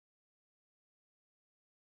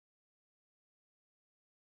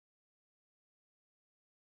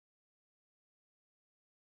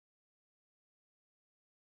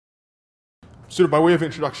So by way of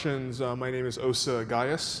introductions, my name is Osa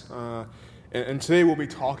Gaius, and today we'll be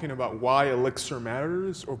talking about why Elixir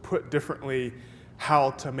matters, or put differently,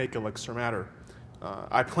 how to make Elixir matter.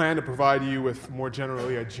 I plan to provide you with more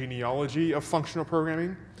generally a genealogy of functional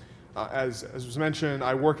programming. As was mentioned,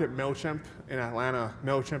 I work at MailChimp in Atlanta.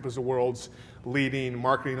 MailChimp is the world's leading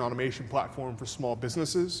marketing automation platform for small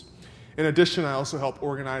businesses. In addition, I also help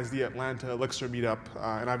organize the Atlanta Elixir meetup,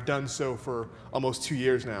 and I've done so for almost 2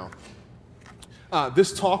 years now.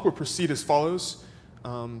 This talk will proceed as follows.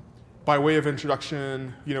 By way of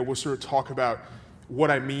introduction, we'll sort of talk about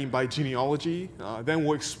what I mean by genealogy. Then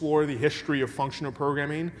we'll explore the history of functional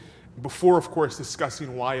programming before, of course,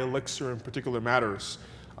 discussing why Elixir in particular matters.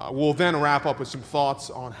 We'll then wrap up with some thoughts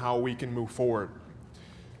on how we can move forward.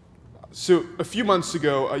 So a few months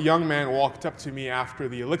ago, a young man walked up to me after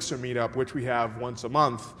the Elixir meetup, which we have once a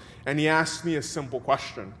month, and he asked me a simple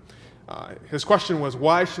question. His question was,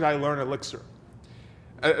 why should I learn Elixir?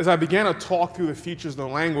 As I began to talk through the features of the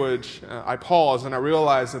language, I paused and I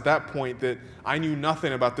realized at that point that I knew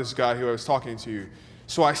nothing about this guy who I was talking to.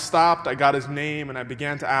 So I stopped, I got his name, and I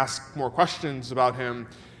began to ask more questions about him.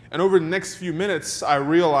 And over the next few minutes, I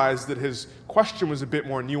realized that his question was a bit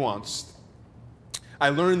more nuanced. I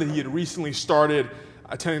learned that he had recently started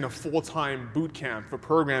attending a full-time boot camp for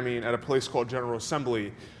programming at a place called General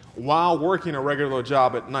Assembly while working a regular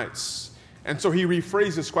job at nights. And so he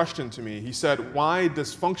rephrased this question to me. He said, why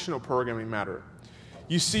does functional programming matter?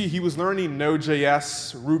 You see, he was learning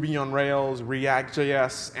Node.js, Ruby on Rails,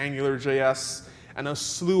 React.js, Angular.js, and a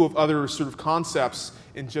slew of other sort of concepts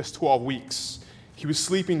in just 12 weeks. He was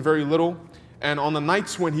sleeping very little, and on the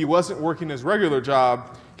nights when he wasn't working his regular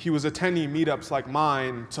job, he was attending meetups like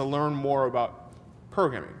mine to learn more about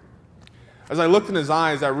programming. As I looked in his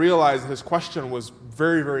eyes, I realized that his question was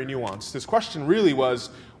very, very nuanced. His question really was,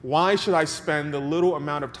 why should I spend the little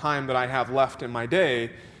amount of time that I have left in my day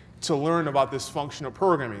to learn about this functional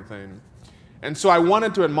programming thing? And so I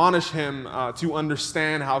wanted to admonish him to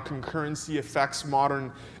understand how concurrency affects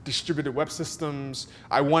modern distributed web systems.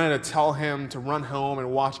 I wanted to tell him to run home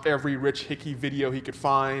and watch every Rich Hickey video he could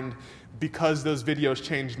find because those videos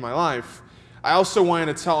changed my life. I also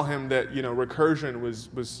wanted to tell him that recursion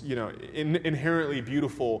was inherently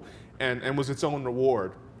beautiful and was its own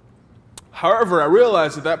reward. However, I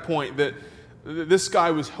realized at that point that this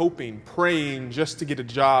guy was hoping, praying just to get a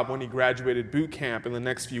job when he graduated boot camp in the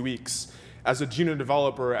next few weeks as a junior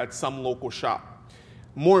developer at some local shop.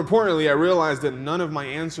 More importantly, I realized that none of my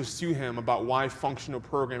answers to him about why functional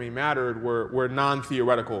programming mattered were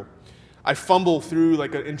non-theoretical. I fumbled through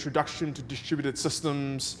like an introduction to distributed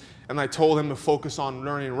systems, and I told him to focus on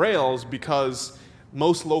learning Rails because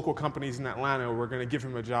most local companies in Atlanta were going to give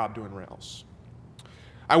him a job doing Rails.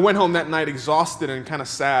 I went home that night exhausted and kind of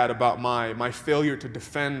sad about my failure to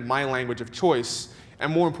defend my language of choice,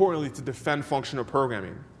 and more importantly, to defend functional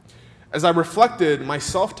programming. As I reflected,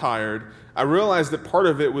 myself tired, I realized that part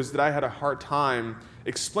of it was that I had a hard time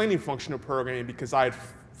explaining functional programming because I had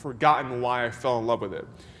forgotten why I fell in love with it.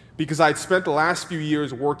 Because I had spent the last few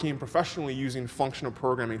years working professionally using functional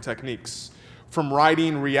programming techniques, from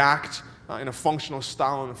writing React in a functional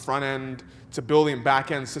style on the front end, to building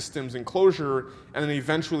back-end systems in Clojure, and then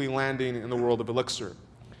eventually landing in the world of Elixir.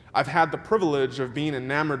 I've had the privilege of being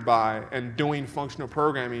enamored by and doing functional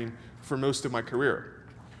programming for most of my career.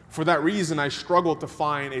 For that reason, I struggled to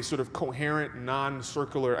find a sort of coherent,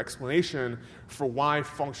 non-circular explanation for why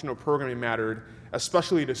functional programming mattered,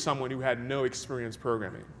 especially to someone who had no experience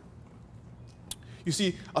programming. You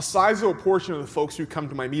see, a sizable portion of the folks who come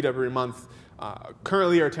to my meetup every month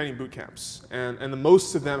currently are attending boot camps, and the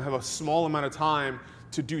most of them have a small amount of time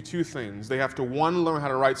to do two things. They have to, one, learn how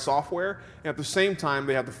to write software, and at the same time,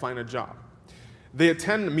 they have to find a job. They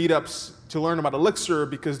attend meetups to learn about Elixir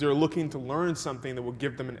because they're looking to learn something that will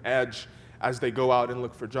give them an edge as they go out and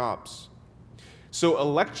look for jobs. So a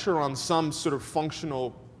lecture on some sort of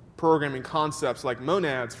functional programming concepts like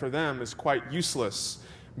monads for them is quite useless,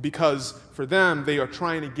 because for them, they are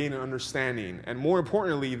trying to gain an understanding. And more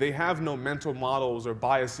importantly, they have no mental models or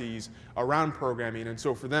biases around programming, and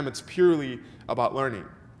so for them, it's purely about learning.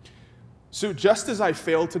 So just as I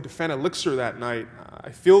failed to defend Elixir that night, I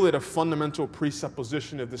feel that a fundamental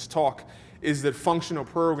presupposition of this talk is that functional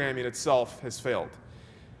programming itself has failed,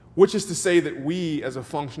 which is to say that we, as a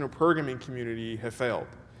functional programming community, have failed.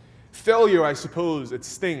 Failure, I suppose, it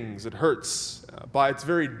stings, it hurts. By its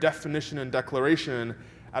very definition and declaration,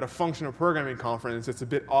 at a functional programming conference, it's a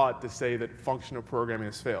bit odd to say that functional programming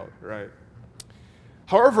has failed, right?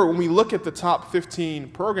 However, when we look at the top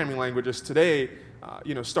 15 programming languages today,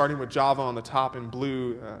 starting with Java on the top in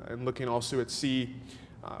blue and looking also at C,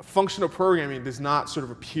 Functional programming does not sort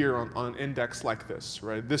of appear on an index like this,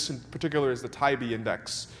 right? This in particular is the TIBE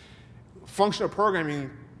index. Functional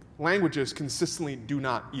programming languages consistently do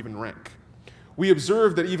not even rank. We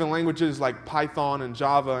observe that even languages like Python and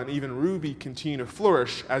Java and even Ruby continue to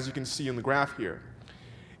flourish, as you can see in the graph here.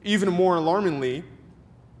 Even more alarmingly,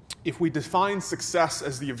 if we define success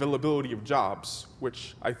as the availability of jobs,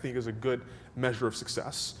 which I think is a good measure of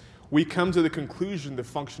success, we come to the conclusion that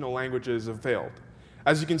functional languages have failed.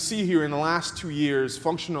 As you can see here, in the last 2 years,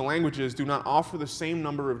 functional languages do not offer the same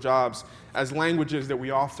number of jobs as languages that we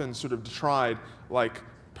often sort of detried, like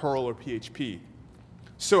Perl or PHP.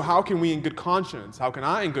 So how can we in good conscience, how can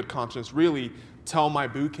I in good conscience really tell my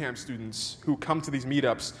bootcamp students who come to these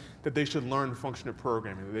meetups that they should learn functional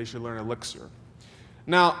programming, that they should learn Elixir?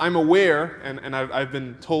 Now, I'm aware, and I've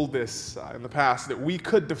been told this in the past, that we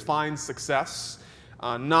could define success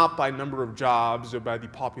not by number of jobs or by the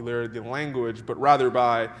popularity of the language, but rather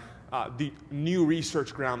by the new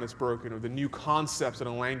research ground that's broken or the new concepts that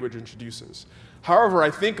a language introduces. However,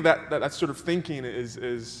 I think that sort of thinking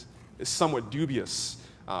is somewhat dubious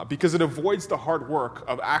because it avoids the hard work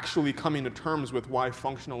of actually coming to terms with why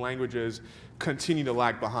functional languages continue to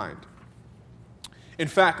lag behind. In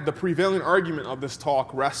fact, the prevailing argument of this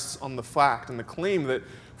talk rests on the fact and the claim that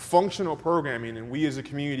functional programming and we as a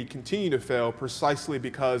community continue to fail precisely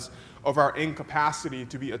because of our incapacity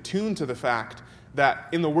to be attuned to the fact that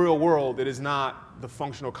in the real world it is not the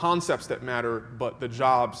functional concepts that matter, but the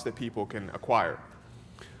jobs that people can acquire.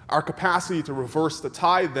 Our capacity to reverse the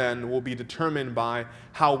tide then will be determined by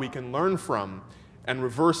how we can learn from and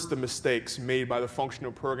reverse the mistakes made by the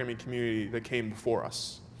functional programming community that came before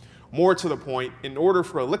us. More to the point, in order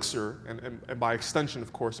for Elixir, and by extension,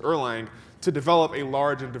 of course, Erlang, to develop a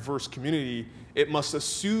large and diverse community, it must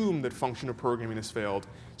assume that functional programming has failed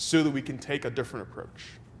so that we can take a different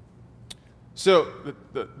approach. So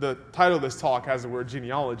the title of this talk has the word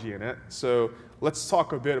genealogy in it. So let's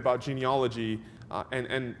talk a bit about genealogy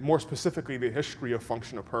and more specifically the history of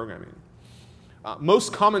functional programming.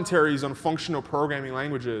 Most commentaries on functional programming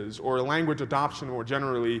languages or language adoption more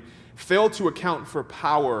generally fail to account for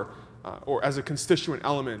power or as a constituent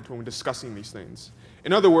element when we're discussing these things.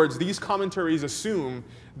 In other words, these commentaries assume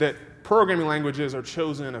that programming languages are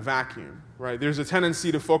chosen in a vacuum, right? There's a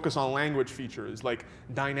tendency to focus on language features like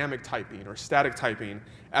dynamic typing or static typing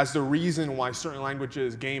as the reason why certain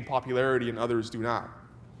languages gain popularity and others do not.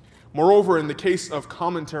 Moreover, in the case of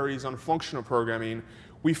commentaries on functional programming,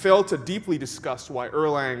 we fail to deeply discuss why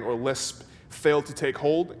Erlang or Lisp failed to take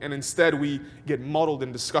hold, and instead we get muddled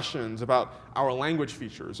in discussions about our language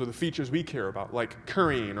features or the features we care about, like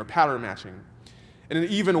currying or pattern matching. In an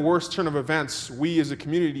even worse turn of events, we as a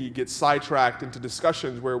community get sidetracked into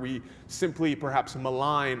discussions where we simply perhaps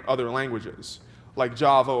malign other languages, like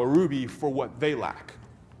Java or Ruby, for what they lack.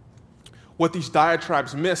 What these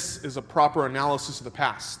diatribes miss is a proper analysis of the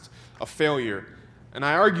past, of failure, and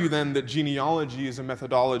I argue then that genealogy is a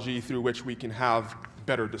methodology through which we can have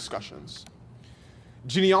better discussions.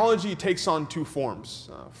 Genealogy takes on two forms.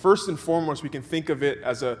 First and foremost, we can think of it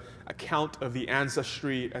as an account of the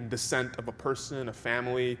ancestry and descent of a person, a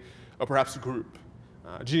family, or perhaps a group.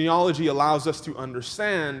 Genealogy allows us to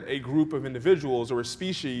understand a group of individuals or a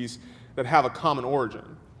species that have a common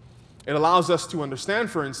origin. It allows us to understand,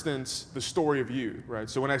 for instance, the story of you, right?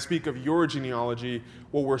 So when I speak of your genealogy,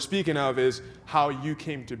 what we're speaking of is how you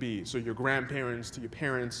came to be. So your grandparents to your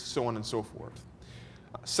parents, so on and so forth.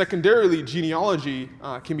 Secondarily, genealogy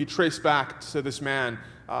can be traced back to this man,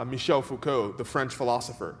 Michel Foucault, the French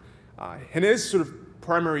philosopher. And his sort of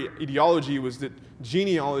primary ideology was that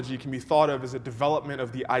genealogy can be thought of as a development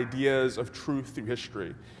of the ideas of truth through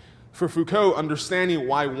history. For Foucault, understanding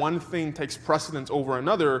why one thing takes precedence over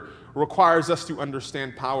another requires us to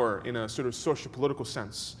understand power in a sort of socio-political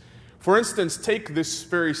sense. For instance, take this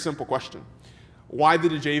very simple question. Why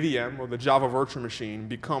did the JVM, or the Java Virtual Machine,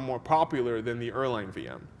 become more popular than the Erlang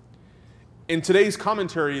VM? In today's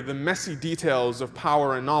commentary, the messy details of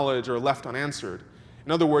power and knowledge are left unanswered.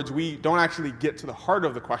 In other words, we don't actually get to the heart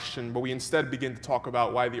of the question, but we instead begin to talk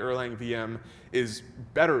about why the Erlang VM is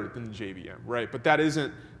better than the JVM, right? But that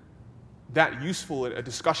isn't that useful a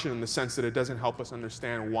discussion in the sense that it doesn't help us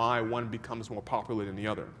understand why one becomes more popular than the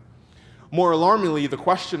other. More alarmingly, the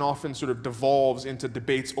question often sort of devolves into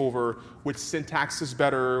debates over which syntax is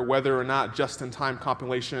better, whether or not just-in-time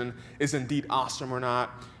compilation is indeed awesome or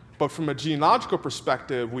not. But from a genealogical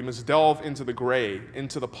perspective, we must delve into the gray,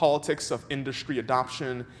 into the politics of industry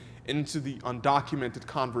adoption, into the undocumented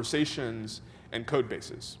conversations and code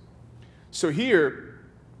bases. So here,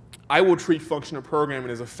 I will treat functional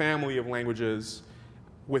programming as a family of languages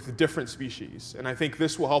with different species. And I think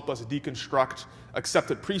this will help us deconstruct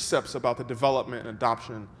accepted precepts about the development and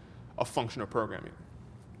adoption of functional programming.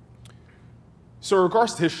 So in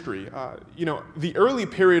regards to history, the early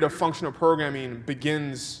period of functional programming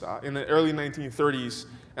begins in the early 1930s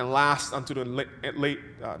and lasts until the late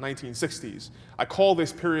 1960s. I call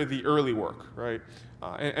this period the early work, right?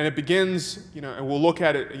 And it begins, and we'll look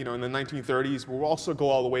at it, in the 1930s, but we'll also go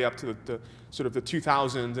all the way up to the sort of the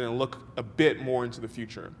 2000s and look a bit more into the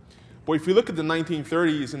future. But if you look at the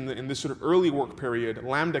 1930s in this sort of early work period,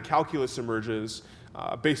 lambda calculus emerges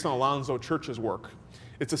based on Alonzo Church's work.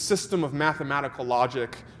 It's a system of mathematical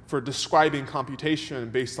logic for describing computation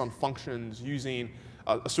based on functions using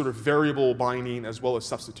a sort of variable binding as well as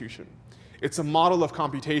substitution. It's a model of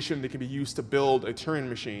computation that can be used to build a Turing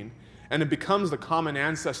machine, and it becomes the common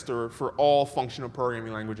ancestor for all functional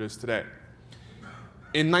programming languages today.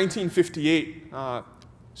 In 1958,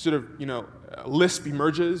 Lisp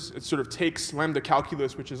emerges. It sort of takes lambda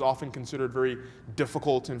calculus, which is often considered very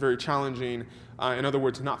difficult and very challenging, in other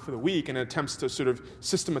words, not for the weak, and it attempts to sort of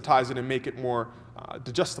systematize it and make it more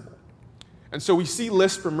digestible. And so we see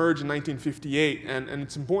Lisp emerge in 1958, and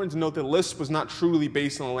it's important to note that Lisp was not truly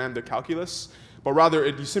based on lambda calculus, but rather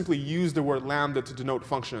you simply used the word lambda to denote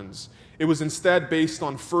functions. It was instead based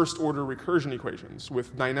on first-order recursion equations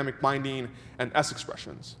with dynamic binding and S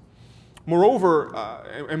expressions. Moreover,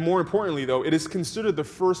 and more importantly though, it is considered the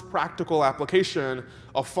first practical application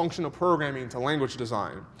of functional programming to language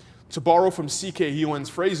design. To borrow from C.K. Ewan's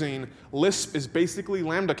phrasing, Lisp is basically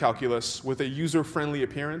lambda calculus with a user-friendly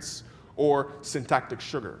appearance, or syntactic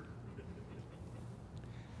sugar.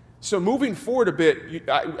 So moving forward a bit,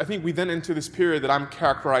 I think we then enter this period that I'm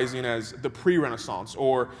characterizing as the pre-Renaissance,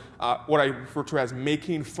 or what I refer to as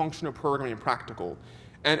making functional programming practical.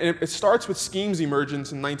 And it starts with Scheme's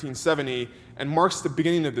emergence in 1970 and marks the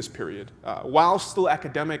beginning of this period. While still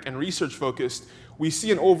academic and research focused, we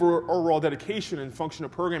see an overall dedication in functional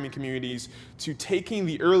programming communities to taking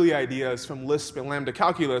the early ideas from Lisp and lambda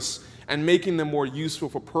calculus and making them more useful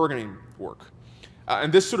for programming work.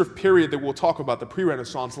 And this sort of period that we'll talk about, the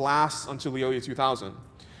pre-Renaissance, lasts until the early 2000s.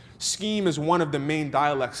 Scheme is one of the main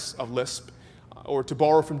dialects of Lisp, or to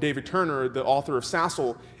borrow from David Turner, the author of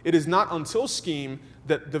Sassel, it is not until Scheme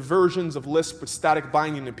that the versions of Lisp with static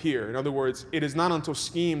binding appear. In other words, it is not until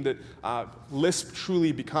Scheme that Lisp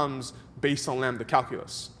truly becomes based on lambda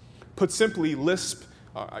calculus. Put simply, Lisp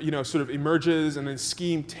sort of emerges, and then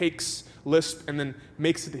Scheme takes Lisp and then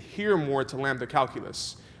makes it adhere more to lambda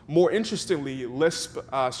calculus. More interestingly, Lisp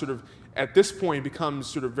at this point becomes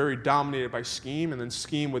sort of very dominated by Scheme, and then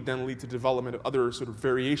Scheme would then lead to development of other sort of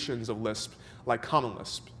variations of Lisp, like Common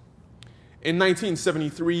Lisp. In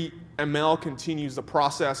 1973, ML continues the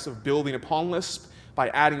process of building upon Lisp by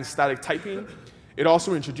adding static typing. It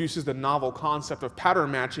also introduces the novel concept of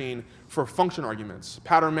pattern matching for function arguments.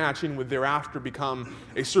 Pattern matching would thereafter become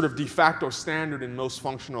a sort of de facto standard in most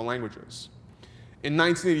functional languages. In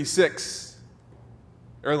 1986,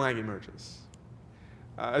 Erlang emerges.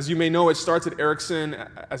 As you may know, it starts at Ericsson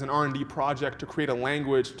as an R&D project to create a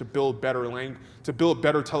language to build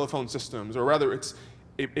better telephone systems, or rather, it's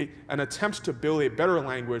an attempt to build a better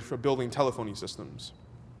language for building telephony systems.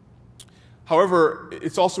 However,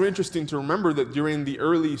 it's also interesting to remember that during the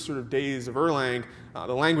early sort of days of Erlang,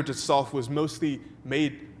 the language itself was mostly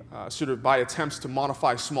made sort of by attempts to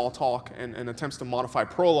modify Smalltalk and attempts to modify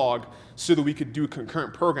Prolog so that we could do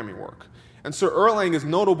concurrent programming work. And so Erlang is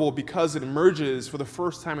notable because it emerges for the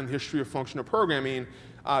first time in the history of functional programming,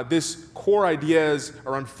 this core ideas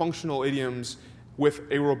around functional idioms with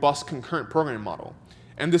a robust concurrent programming model.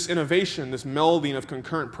 And this innovation, this melding of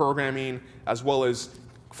concurrent programming as well as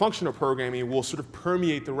functional programming will sort of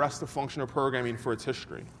permeate the rest of functional programming for its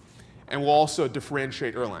history, and will also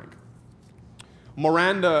differentiate Erlang.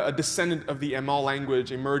 Miranda, a descendant of the ML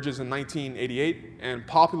language, emerges in 1988 and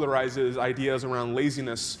popularizes ideas around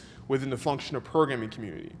laziness within the functional programming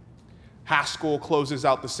community. Haskell closes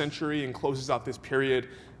out the century and closes out this period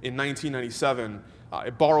in 1997.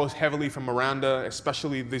 It borrows heavily from Miranda,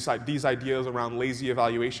 especially these ideas around lazy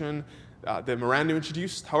evaluation that Miranda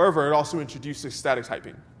introduced. However, it also introduces static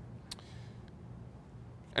typing.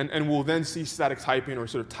 And we'll then see static typing, or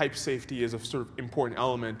sort of type safety, as a sort of important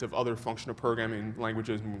element of other functional programming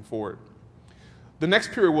languages moving forward. The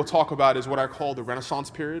next period we'll talk about is what I call the Renaissance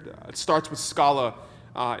period. It starts with Scala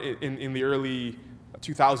in the early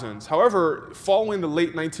 2000s. However, following the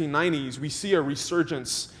late 1990s, we see a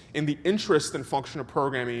resurgence in the interest in functional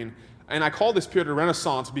programming. And I call this period a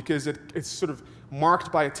Renaissance because it's sort of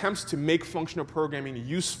marked by attempts to make functional programming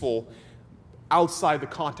useful outside the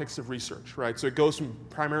context of research, right? So it goes from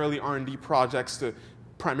primarily R&D projects to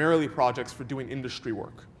primarily projects for doing industry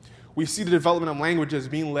work. We see the development of languages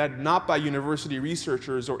being led not by university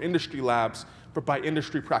researchers or industry labs, but by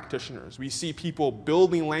industry practitioners. We see people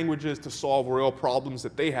building languages to solve real problems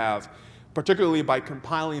that they have, particularly by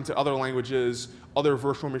compiling to other languages, other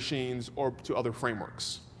virtual machines, or to other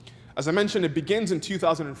frameworks. As I mentioned, it begins in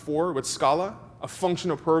 2004 with Scala, a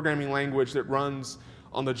functional programming language that runs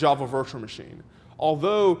on the Java virtual machine.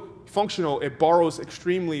 Although functional, it borrows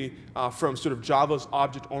extremely from sort of Java's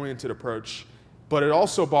object-oriented approach, but it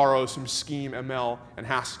also borrows from Scheme, ML, and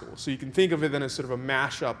Haskell. So you can think of it then as sort of a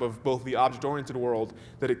mashup of both the object-oriented world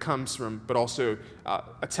that it comes from, but also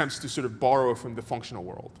attempts to sort of borrow from the functional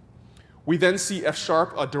world. We then see F#,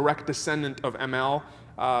 a direct descendant of ML,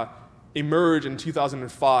 emerge in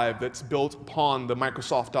 2005 that's built upon the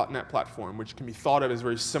Microsoft.NET platform, which can be thought of as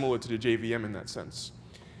very similar to the JVM in that sense.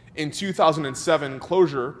 In 2007,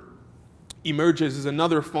 Clojure emerges as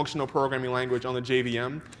another functional programming language on the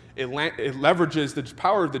JVM. It leverages the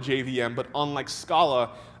power of the JVM, but unlike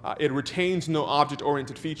Scala, it retains no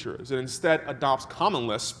object-oriented features. It instead adopts Common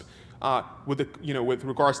Lisp with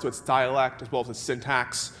regards to its dialect as well as its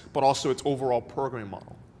syntax, but also its overall programming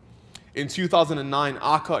model. In 2009,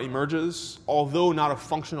 Akka emerges. Although not a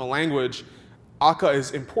functional language, Akka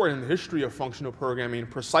is important in the history of functional programming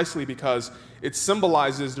precisely because it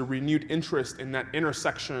symbolizes the renewed interest in that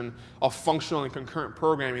intersection of functional and concurrent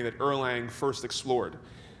programming that Erlang first explored.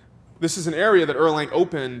 This is an area that Erlang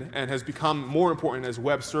opened and has become more important as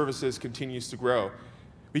web services continues to grow.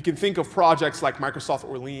 We can think of projects like Microsoft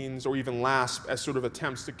Orleans or even LASP as sort of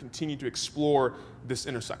attempts to continue to explore this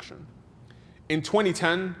intersection. In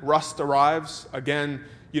 2010, Rust arrives, again,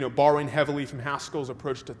 borrowing heavily from Haskell's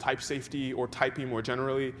approach to type safety or typing more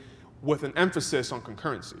generally, with an emphasis on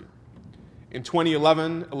concurrency. In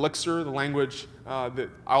 2011, Elixir, the language that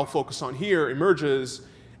I'll focus on here, emerges,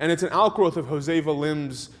 and it's an outgrowth of Jose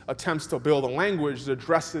Valim's attempts to build a language that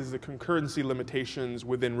addresses the concurrency limitations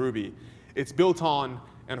within Ruby. It's built on,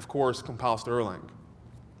 and of course, compiles to Erlang.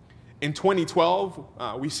 In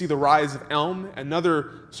 2012, we see the rise of Elm,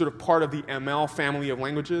 another sort of part of the ML family of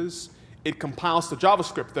languages. It compiles to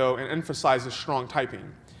JavaScript, though, and emphasizes strong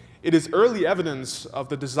typing. It is early evidence of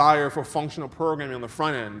the desire for functional programming on the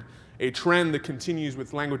front end, a trend that continues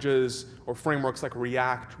with languages or frameworks like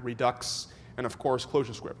React, Redux, and of course,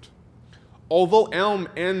 ClojureScript. Although Elm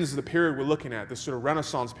ends the period we're looking at, this sort of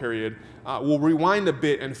Renaissance period, we'll rewind a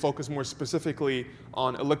bit and focus more specifically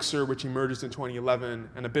on Elixir, which emerges in 2011,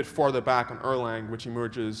 and a bit farther back on Erlang, which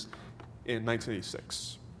emerges in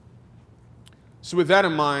 1986. So with that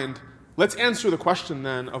in mind, let's answer the question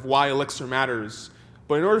then of why Elixir matters.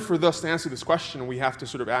 But in order for us to answer this question, we have to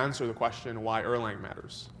sort of answer the question why Erlang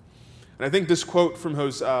matters. And I think this quote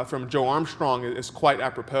from Joe Armstrong is quite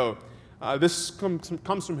apropos. This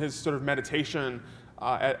comes from his sort of meditation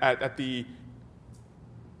at the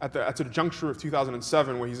juncture of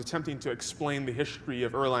 2007, where he's attempting to explain the history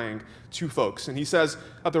of Erlang to folks. And he says,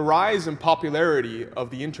 at the rise in popularity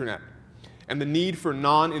of the internet and the need for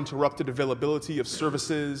non-interrupted availability of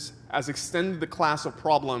services has extended the class of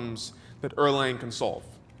problems that Erlang can solve.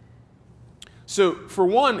 So for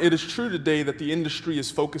one, it is true today that the industry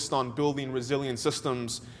is focused on building resilient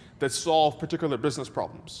systems that solve particular business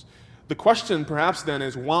problems. The question perhaps then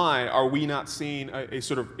is, why are we not seeing a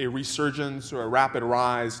sort of a resurgence or a rapid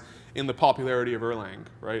rise in the popularity of Erlang,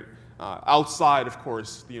 right? Outside, of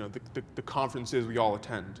course, the conferences we all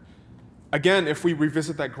attend. Again, if we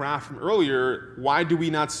revisit that graph from earlier, why do we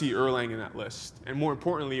not see Erlang in that list? And more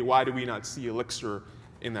importantly, why do we not see Elixir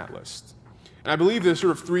in that list? And I believe there's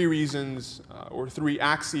sort of three reasons or three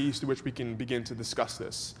axes to which we can begin to discuss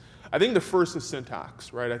this. I think the first is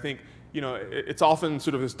syntax, right? I think it's often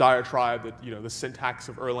sort of this diatribe that the syntax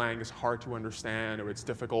of Erlang is hard to understand or it's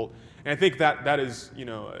difficult. And I think that is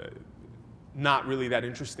not really that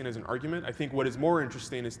interesting as an argument. I think what is more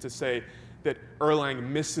interesting is to say that Erlang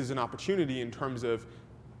misses an opportunity in terms of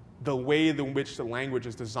the way in which the language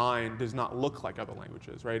is designed does not look like other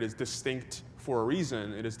languages, right? It is distinct for a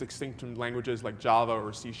reason. It is distinct from languages like Java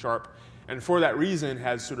or C#, and for that reason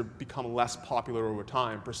has sort of become less popular over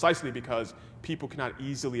time, precisely because people cannot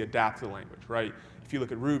easily adapt to the language, right? If you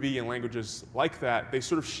look at Ruby and languages like that, they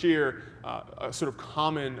sort of share a sort of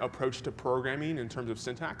common approach to programming in terms of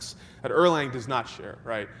syntax that Erlang does not share,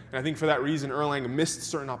 right? And I think for that reason, Erlang missed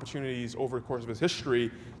certain opportunities over the course of its history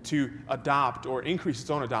to adopt or increase its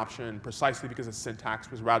own adoption precisely because its syntax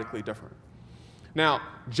was radically different. Now,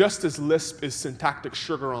 just as Lisp is syntactic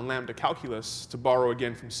sugar on lambda calculus, to borrow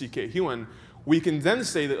again from C.K. Hewen, we can then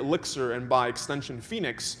say that Elixir and by extension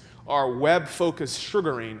Phoenix are web-focused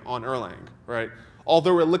sugaring on Erlang, right?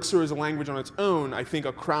 Although Elixir is a language on its own, I think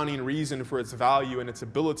a crowning reason for its value and its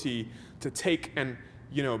ability to take and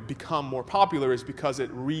become more popular is because it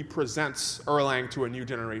represents Erlang to a new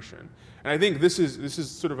generation. And I think this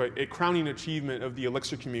is sort of a crowning achievement of the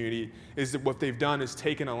Elixir community, is that what they've done is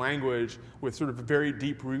taken a language with sort of very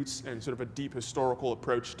deep roots and sort of a deep historical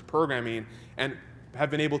approach to programming and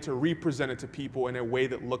have been able to represent it to people in a way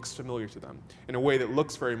that looks familiar to them, in a way that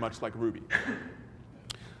looks very much like Ruby.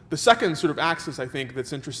 The second sort of axis, I think,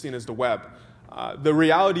 that's interesting is the web. The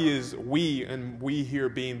reality is we here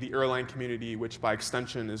being the Erlang community, which by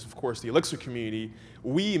extension is, of course, the Elixir community,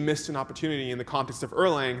 we missed an opportunity in the context of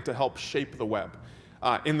Erlang to help shape the web.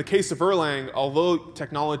 In the case of Erlang, although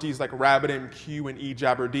technologies like RabbitMQ and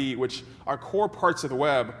eJabberD, which are core parts of the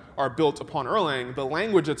web, are built upon Erlang, the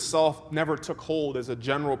language itself never took hold as a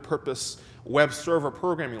general purpose web server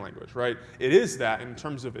programming language, right? It is that in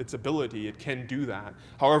terms of its ability, it can do that.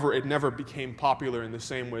 However, it never became popular in the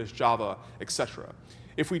same way as Java, etc.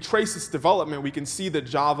 If we trace its development, we can see that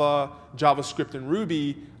Java, JavaScript, and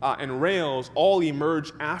Ruby, and Rails all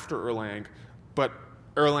emerge after Erlang, but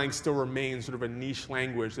Erlang still remains sort of a niche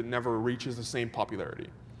language that never reaches the same popularity.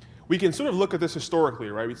 We can sort of look at this historically,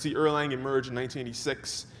 right? We see Erlang emerge in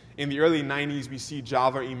 1986. In the early 90s, we see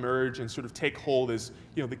Java emerge and sort of take hold as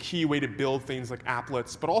the key way to build things like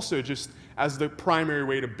applets, but also just as the primary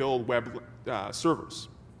way to build web servers.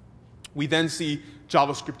 We then see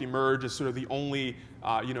JavaScript emerge as sort of the only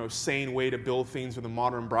sane way to build things with a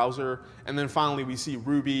modern browser. And then finally, we see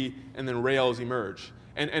Ruby and then Rails emerge.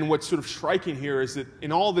 And what's sort of striking here is that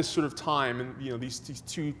in all this sort of time, in these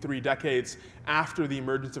 2-3 decades after the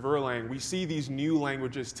emergence of Erlang, we see these new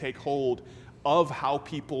languages take hold of how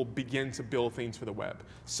people begin to build things for the web,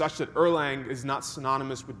 such that Erlang is not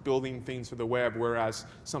synonymous with building things for the web, whereas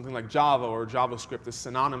something like Java or JavaScript is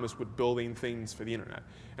synonymous with building things for the internet.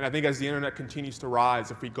 And I think as the internet continues to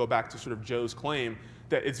rise, if we go back to sort of Joe's claim,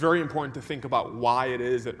 that it's very important to think about why it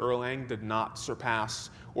is that Erlang did not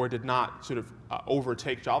surpass or did not sort of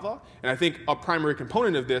overtake Java. And I think a primary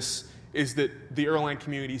component of this is that the Erlang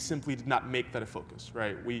community simply did not make that a focus,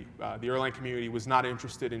 right? The Erlang community was not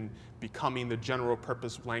interested in becoming the general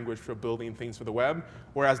purpose language for building things for the web,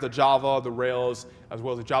 whereas the Java, the Rails, as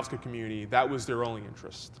well as the JavaScript community, that was their only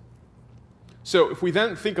interest. So if we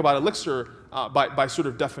then think about Elixir, by sort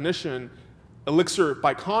of definition, Elixir,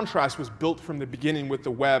 by contrast, was built from the beginning with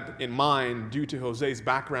the web in mind due to Jose's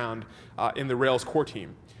background in the Rails core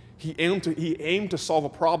team. He aimed to solve a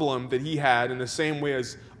problem that he had in the same way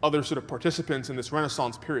as other sort of participants in this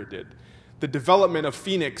Renaissance period did. The development of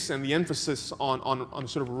Phoenix and the emphasis on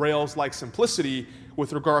sort of Rails-like simplicity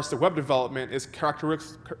with regards to web development is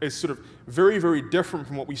sort of very, very different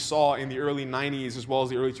from what we saw in the early 90s as well as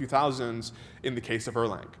the early 2000s in the case of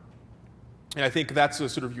Erlang. And I think that's a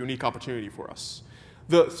sort of unique opportunity for us.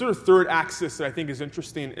 The sort of third axis that I think is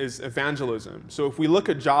interesting is evangelism. So if we look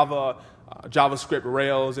at Java, JavaScript,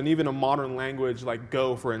 Rails, and even a modern language like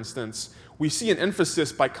Go, for instance, we see an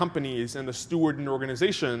emphasis by companies and the stewarding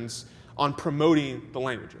organizations on promoting the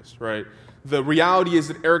languages, right? The reality is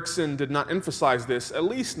that Ericsson did not emphasize this, at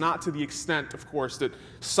least not to the extent, of course, that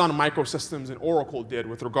Sun Microsystems and Oracle did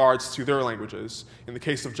with regards to their languages, in the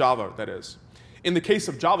case of Java, that is. In the case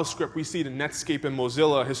of JavaScript, we see that Netscape and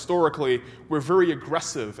Mozilla historically were very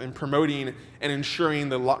aggressive in promoting and ensuring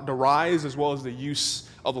the rise as well as the use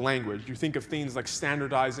of the language. You think of things like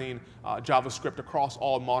standardizing JavaScript across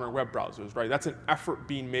all modern web browsers, right? That's an effort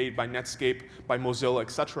being made by Netscape, by Mozilla, et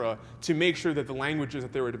cetera, to make sure that the languages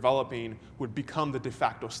that they were developing would become the de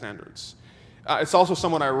facto standards. It's also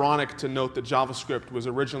somewhat ironic to note that JavaScript was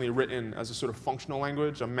originally written as a sort of functional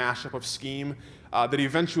language, a mashup of scheme that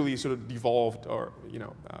eventually sort of devolved, or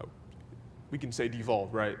we can say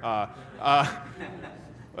devolved, right?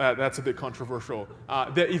 That's a bit controversial.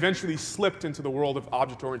 That eventually slipped into the world of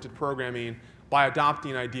object-oriented programming by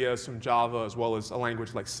adopting ideas from Java as well as a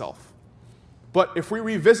language like Self. But if we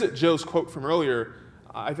revisit Joe's quote from earlier,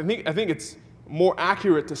 I think it's more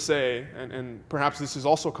accurate to say, and perhaps this is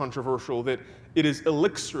also controversial, that it is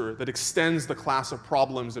Elixir that extends the class of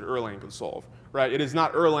problems that Erlang can solve, right? It is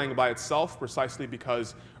not Erlang by itself, precisely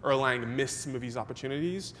because Erlang missed some of these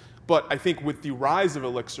opportunities. But I think with the rise of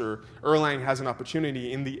Elixir, Erlang has an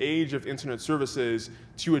opportunity in the age of internet services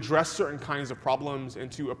to address certain kinds of problems and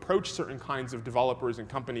to approach certain kinds of developers and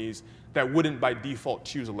companies that wouldn't by default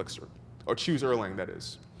choose Elixir, or choose Erlang, that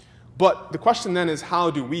is. But the question then is, how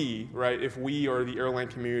do we, right, if we are the Erlang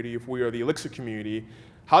community, if we are the Elixir community,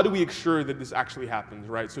 how do we ensure that this actually happens,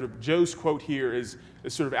 right? Sort of Joe's quote here is a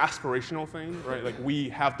sort of aspirational thing, right? Like we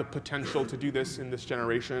have the potential to do this in this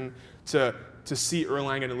generation, to see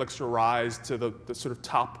Erlang and Elixir rise to the sort of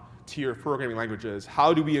top tier of programming languages,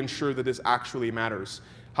 how do we ensure that this actually matters?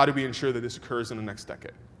 How do we ensure that this occurs in the next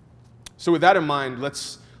decade? So with that in mind,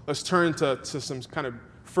 let's turn to some kind of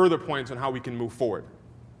further points on how we can move forward.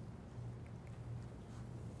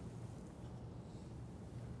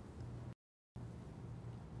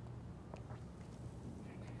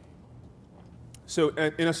 So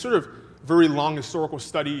in a sort of very long historical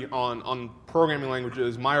study on programming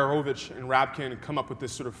languages, Meyerowitz and Rabkin come up with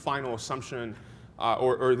this sort of final assumption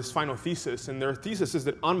or this final thesis. And their thesis is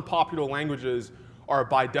that unpopular languages are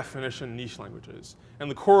by definition niche languages. And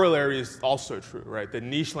the corollary is also true, right? That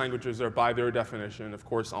niche languages are by their definition, of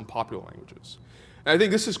course, unpopular languages. And I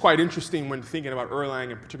think this is quite interesting when thinking about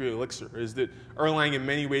Erlang and particularly Elixir, is that Erlang in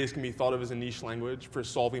many ways can be thought of as a niche language for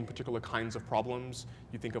solving particular kinds of problems.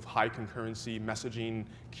 You think of high concurrency, messaging,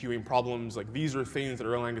 queuing problems. Like these are things that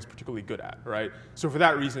Erlang is particularly good at, right? So for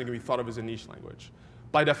that reason, it can be thought of as a niche language.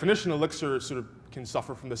 By definition, Elixir sort of can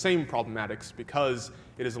suffer from the same problematics because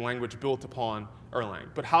it is a language built upon Erlang.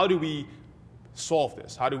 But how do we solve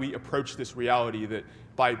this? How do we approach this reality that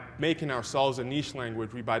by making ourselves a niche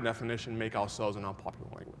language, we by definition make ourselves an unpopular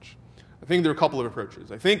language? I think there are a couple of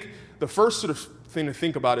approaches. I think the first sort of thing to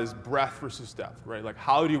think about is breadth versus depth, right? Like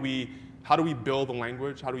how do we build a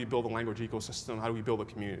language? How do we build a language ecosystem? How do we build a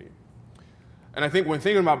community? And I think when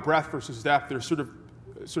thinking about breadth versus depth, there's sort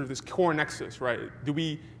of this core nexus, right? Do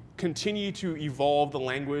we continue to evolve the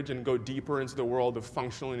language and go deeper into the world of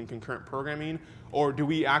functional and concurrent programming, or do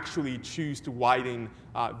we actually choose to widen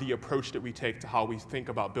the approach that we take to how we think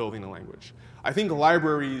about building a language? I think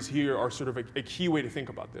libraries here are sort of a key way to think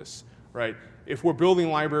about this, right? If we're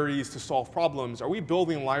building libraries to solve problems, are we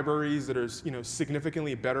building libraries that are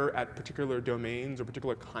significantly better at particular domains or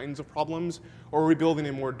particular kinds of problems, or are we building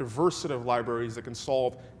a more diverse set of libraries that can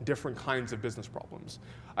solve different kinds of business problems?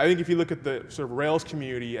 I think if you look at the sort of Rails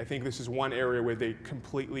community, I think this is one area where they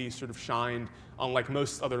completely sort of shined, unlike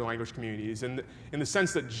most other language communities, in the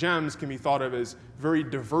sense that gems can be thought of as a very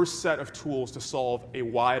diverse set of tools to solve a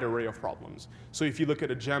wide array of problems. So if you look at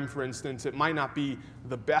a gem, for instance, it might not be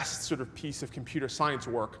the best sort of piece of computer science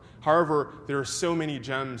work. However, there are so many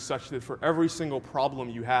gems such that for every single problem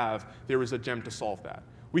you have, there is a gem to solve that.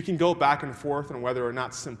 We can go back and forth on whether or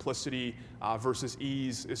not simplicity versus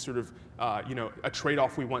ease is sort of a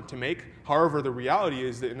trade-off we want to make. However, the reality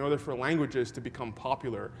is that in order for languages to become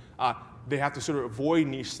popular, they have to sort of avoid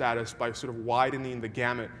niche status by sort of widening the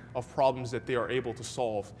gamut of problems that they are able to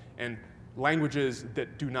solve. And languages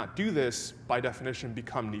that do not do this, by definition,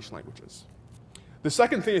 become niche languages. The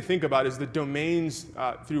second thing to think about is the domains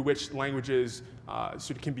through which languages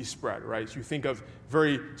sort of can be spread, right? So you think of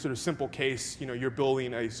very sort of simple case, you're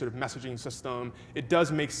building a sort of messaging system. It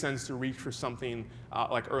does make sense to reach for something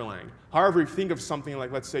like Erlang. However, if you think of something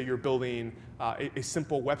like, let's say you're building a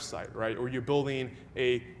simple website, right? Or you're building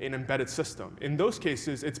an embedded system. In those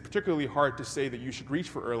cases, it's particularly hard to say that you should reach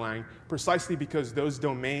for Erlang precisely because those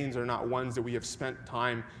domains are not ones that we have spent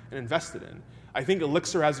time and invested in. I think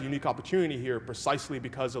Elixir has a unique opportunity here precisely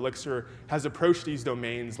because Elixir has approached these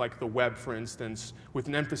domains like the web, for instance, with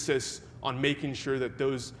an emphasis on making sure that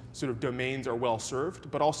those sort of domains are well served,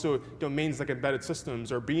 but also domains like embedded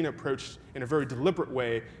systems are being approached in a very deliberate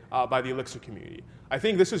way by the Elixir community. I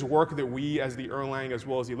think this is work that we as the Erlang as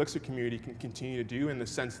well as the Elixir community can continue to do in the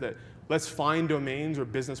sense that let's find domains or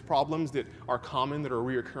business problems that are common, that are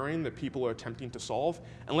reoccurring, that people are attempting to solve,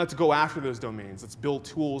 and let's go after those domains. Let's build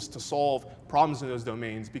tools to solve problems in those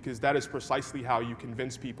domains because that is precisely how you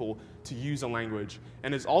convince people to use a language,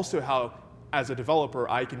 and is also how, as a developer,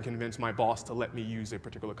 I can convince my boss to let me use a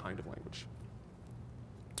particular kind of language.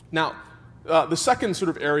 Now, the second sort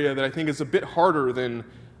of area that I think is a bit harder than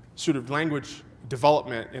sort of language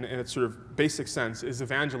development in its sort of basic sense is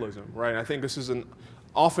evangelism, right? I think this is an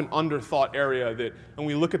often underthought area that when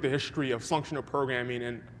we look at the history of functional programming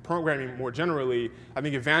and programming more generally, I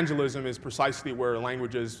think evangelism is precisely where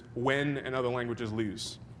languages win and other languages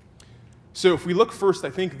lose. So if we look first, I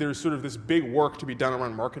think there's sort of this big work to be done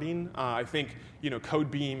around marketing. I think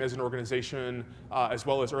Codebeam as an organization, as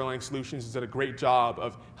well as Erlang Solutions, has done a great job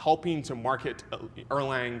of helping to market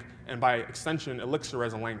Erlang and by extension Elixir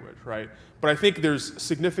as a language, right? But I think there's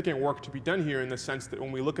significant work to be done here in the sense that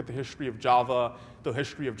when we look at the history of Java, the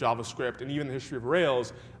history of JavaScript, and even the history of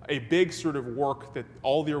Rails, a big sort of work that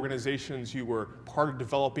all the organizations who were part of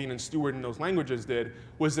developing and stewarding those languages did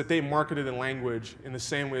was that they marketed a language in the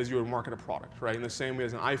same way as you would market a product, right? In the same way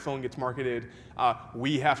as an iPhone gets marketed,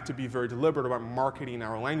 we have to be very deliberate about marketing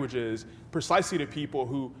our languages precisely to people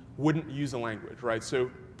who wouldn't use the language, right? So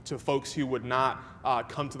to folks who would not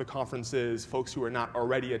come to the conferences, folks who are not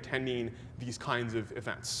already attending these kinds of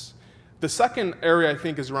events. The second area, I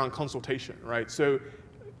think, is around consultation, right? So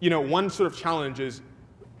one sort of challenge is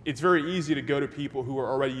it's very easy to go to people who are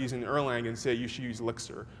already using Erlang and say you should use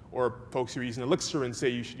Elixir, or folks who are using Elixir and say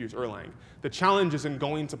you should use Erlang. The challenge is in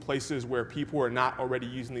going to places where people are not already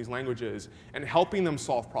using these languages and helping them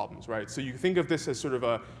solve problems, right? So you think of this as sort of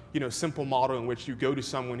a simple model in which you go to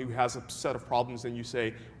someone who has a set of problems and you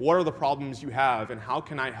say, what are the problems you have and how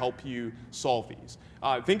can I help you solve these?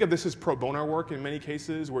 Think of this as pro bono work in many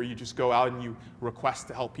cases, where you just go out and you request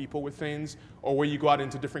to help people with things, or where you go out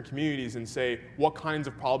into different communities and say, what kinds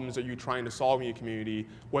of problems are you trying to solve in your community,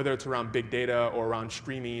 whether it's around big data or around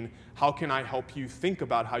streaming? How can I help you think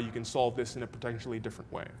about how you can solve this in a potentially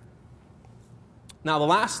different way? Now, the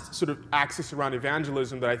last sort of axis around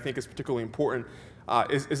evangelism that I think is particularly important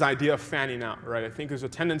is the idea of fanning out, right? I think there's a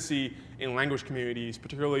tendency in language communities,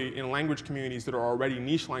 particularly in language communities that are already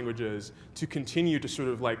niche languages, to continue to sort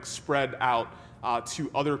of like spread out to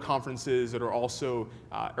other conferences that are also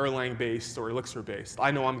Erlang-based or Elixir-based.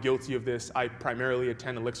 I know I'm guilty of this. I primarily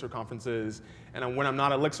attend Elixir conferences, and when I'm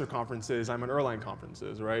not at Elixir conferences, I'm at Erlang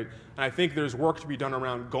conferences, right? And I think there's work to be done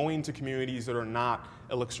around going to communities that are not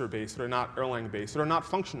Elixir-based, that are not Erlang-based, that are not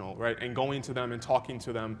functional, right? And going to them and talking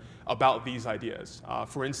to them about these ideas.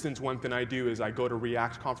 For instance, one thing I do is I go to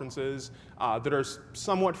React conferences that are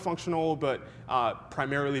somewhat functional, but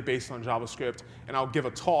primarily based on JavaScript, and I'll give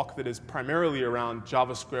a talk that is primarily around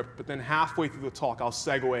JavaScript, but then halfway through the talk, I'll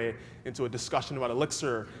segue into a discussion about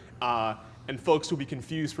Elixir, and folks will be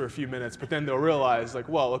confused for a few minutes, but then they'll realize, like,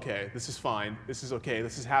 well, okay, this is fine, this is okay,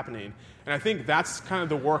 this is happening. And I think that's kind of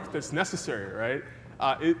the work that's necessary, right?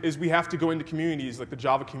 Is we have to go into communities like the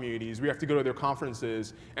Java communities, we have to go to their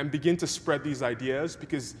conferences and begin to spread these ideas,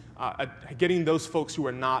 because getting those folks who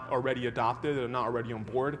are not already adopted, or not already on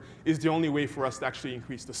board, is the only way for us to actually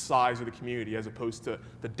increase the size of the community as opposed to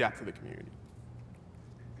the depth of the community.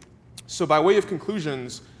 So by way of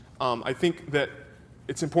conclusions, I think that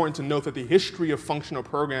it's important to note that the history of functional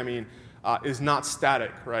programming is not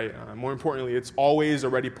static, right? More importantly, it's always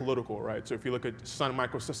already political, right? So if you look at Sun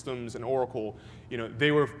Microsystems and Oracle,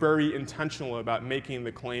 they were very intentional about making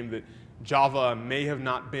the claim that Java may have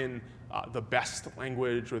not been the best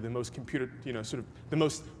language or the most sort of the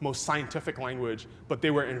most scientific language, but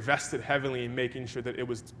they were invested heavily in making sure that it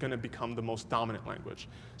was going to become the most dominant language.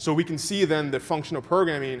 So we can see then that functional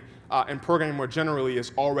programming and programming more generally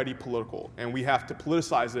is already political, and we have to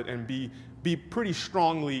politicize it and be pretty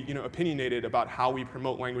strongly opinionated about how we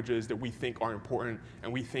promote languages that we think are important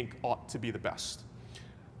and we think ought to be the best.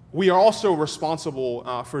 We are also responsible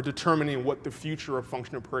for determining what the future of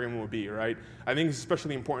functional programming will be, right? I think it's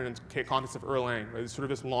especially important in the context of Erlang, right? It's sort of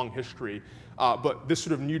this long history, but this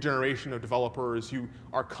sort of new generation of developers who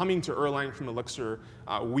are coming to Erlang from Elixir,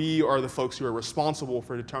 we are the folks who are responsible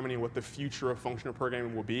for determining what the future of functional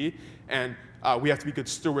programming will be, and we have to be good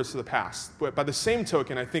stewards of the past. But by the same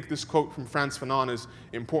token, I think this quote from Frantz Fanon is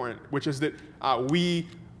important, which is that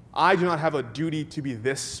I do not have a duty to be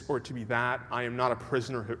this or to be that. I am not a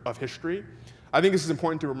prisoner of history. I think this is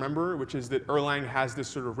important to remember, which is that Erlang has this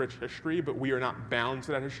sort of rich history, but we are not bound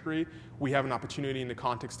to that history. We have an opportunity in the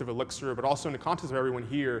context of Elixir, but also in the context of everyone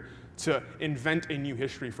here, to invent a new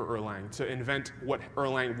history for Erlang, to invent what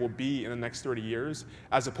Erlang will be in the next 30 years,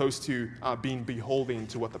 as opposed to being beholden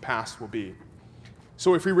to what the past will be.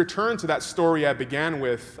 So if we return to that story I began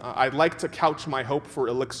with, I'd like to couch my hope for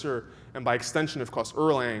Elixir, and by extension, of course,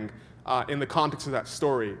 Erlang, in the context of that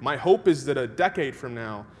story. My hope is that a decade from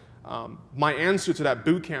now, my answer to that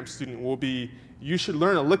boot camp student will be, you should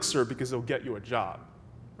learn Elixir because it'll get you a job,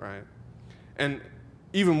 right? And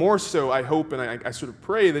even more so, I hope and I sort of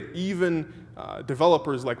pray that even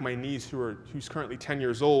developers like my niece, who's currently 10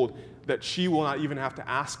 years old, that she will not even have to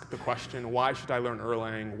ask the question, why should I learn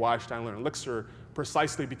Erlang? Why should I learn Elixir?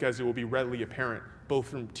 Precisely because it will be readily apparent, both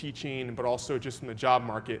from teaching but also just from the job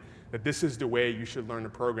market, that this is the way you should learn to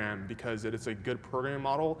program, because it is a good programming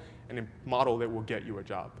model and a model that will get you a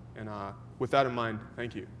job. And with that in mind,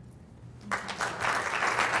 thank you.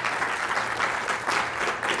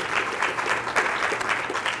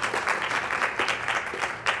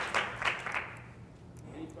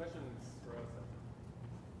 Any questions for us?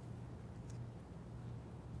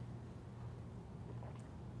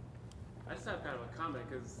 I just have kind of a comment,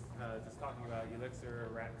 because just talking about Elixir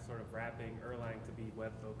sort of wrapping Erlang to be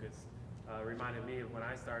web-focused reminded me of when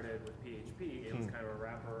I started with PHP. It was kind of a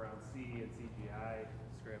wrapper around C and CGI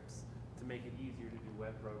scripts to make it easier to do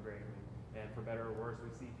web programming. And for better or worse, we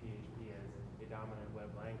see PHP as a dominant web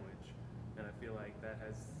language. And I feel like that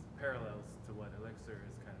has parallels to what Elixir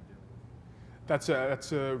is kind of doing.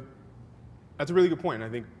 That's a really good point. I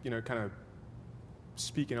think, kind of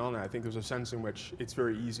speaking on that, I think there's a sense in which it's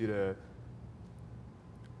very easy to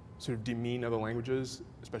sort of demean other languages,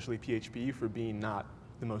 especially PHP, for being not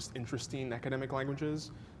the most interesting academic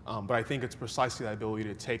languages. But I think it's precisely that ability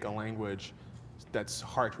to take a language that's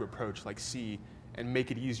hard to approach, like C, and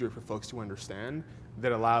make it easier for folks to understand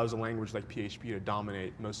that allows a language like PHP to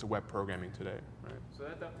dominate most of web programming today. Right? So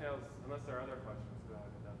that dovetails, unless there are other questions, go ahead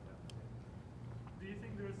and dovetail. Do you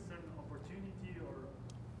think there's an opportunity or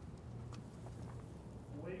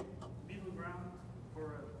way, middle ground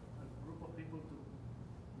for a group of people to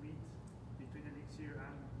meet between Elixir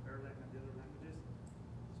and Erlang and the other languages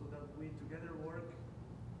so that we together work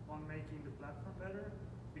on making the platform better?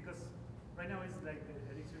 Because right now it's like the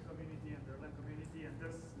Elixir community and the Erlang community, and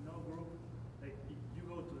there's no group. Like if you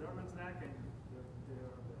go to the Erlang Slack and the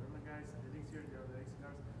Erlang guys, Elixir, the Elixir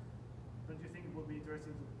guys, don't you think it would be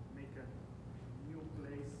interesting to make a new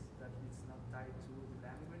place that is not tied to the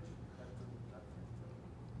language, but to the platform?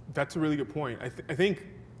 That's a really good point. I think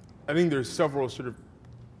there's several sort of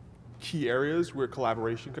key areas where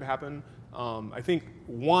collaboration could happen. I think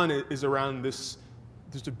one is around this.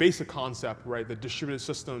 There's a basic concept, right, that distributed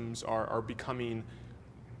systems are becoming,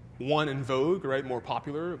 one, in vogue, right, more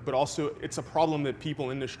popular, but also it's a problem that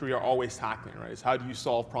people in industry are always tackling, right? Is how do you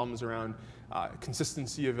solve problems around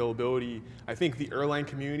consistency, availability? I think the Erlang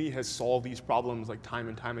community has solved these problems like time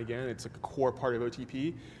and time again. It's like a core part of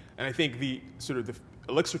OTP. And I think the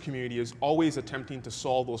Elixir community is always attempting to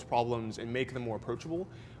solve those problems and make them more approachable.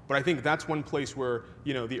 But I think that's one place where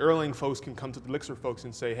the Erlang folks can come to the Elixir folks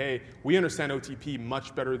and say, hey, we understand OTP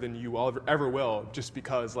much better than you ever will, just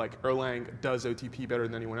because like Erlang does OTP better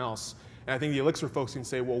than anyone else. And I think the Elixir folks can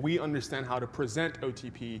say, well, we understand how to present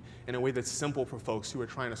OTP in a way that's simple for folks who are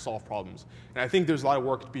trying to solve problems. And I think there's a lot of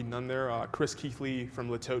work to be done there. Chris Keithley from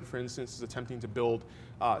Latote, for instance, is attempting to build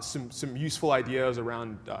some useful ideas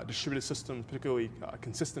around distributed systems, particularly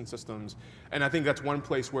consistent systems. And I think that's one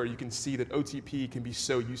place where you can see that OTP can be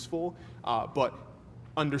so useful, but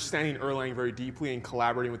understanding Erlang very deeply and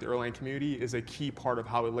collaborating with the Erlang community is a key part of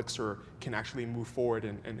how Elixir can actually move forward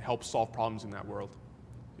and help solve problems in that world.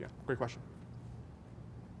 Yeah, great question.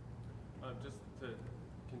 Just to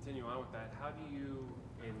continue on with that, how do you,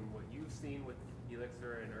 in what you've seen with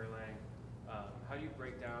Elixir and Erlang, how do you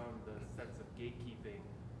break down the sense of gatekeeping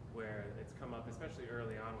where it's come up, especially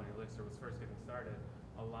early on when Elixir was first getting started,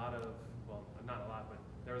 a lot of, well, not a lot, but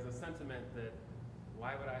there was a sentiment that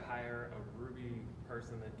why would I hire a Ruby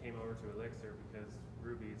person that came over to Elixir because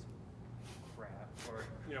Ruby's crap, or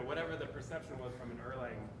whatever the perception was from an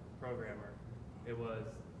Erlang programmer.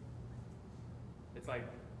 It's like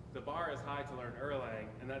the bar is high to learn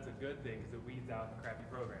Erlang, and that's a good thing because it weeds out the crappy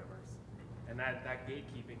programmers. And that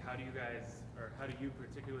gatekeeping, how do you guys, or how do you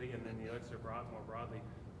particularly, and then the Elixir more broadly,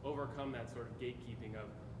 overcome that sort of gatekeeping of,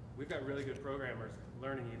 we've got really good programmers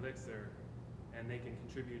learning Elixir, and they can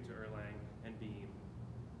contribute to Erlang and Beam.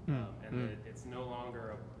 And that it's no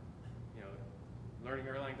longer, learning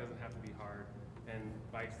Erlang doesn't have to be hard, and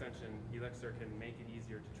by extension, Elixir can make it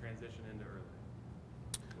easier to transition into Erlang.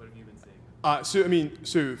 What have you been seeing?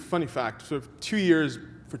 So funny fact, so for 2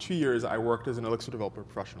 years I worked as an Elixir developer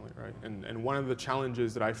professionally, right? And one of the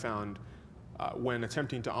challenges that I found when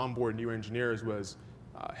attempting to onboard new engineers was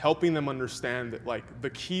helping them understand that like the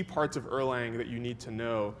key parts of Erlang that you need to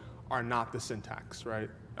know are not the syntax, right?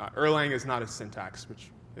 Erlang is not a syntax, which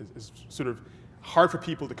is sort of hard for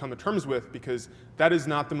people to come to terms with because that is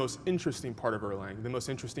not the most interesting part of Erlang. The most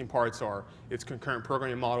interesting parts are its concurrent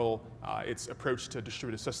programming model, its approach to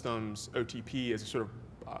distributed systems, OTP as a sort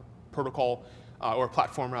of protocol, or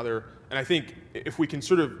platform rather. And I think if we can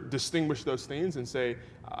sort of distinguish those things and say,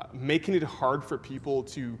 making it hard for people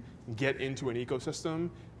to get into an ecosystem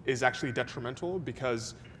is actually detrimental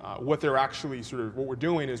because what we're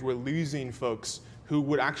doing is we're losing folks who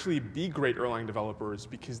would actually be great Erlang developers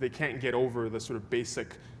because they can't get over the sort of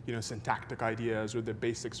basic, syntactic ideas or the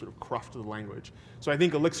basic sort of cruft of the language. So I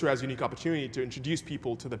think Elixir has a unique opportunity to introduce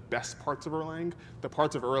people to the best parts of Erlang, the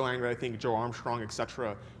parts of Erlang that I think Joe Armstrong, et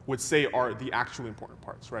cetera, would say are the actually important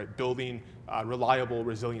parts, right? Building reliable,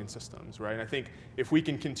 resilient systems, right? And I think if we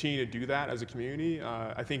can continue to do that as a community,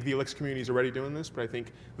 I think the Elixir community is already doing this, but I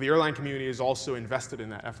think the Erlang community is also invested in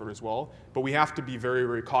that effort as well. But we have to be very,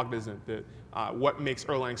 very cognizant that what makes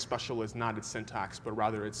Erlang special is not its syntax, but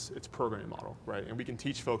rather its programming model, right? And we can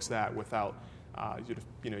teach folks that without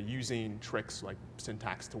using tricks like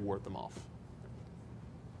syntax to ward them off.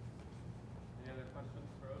 Any other questions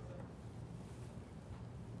for Osa?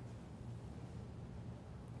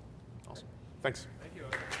 Awesome. Thanks. Thank you,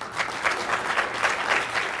 Osa.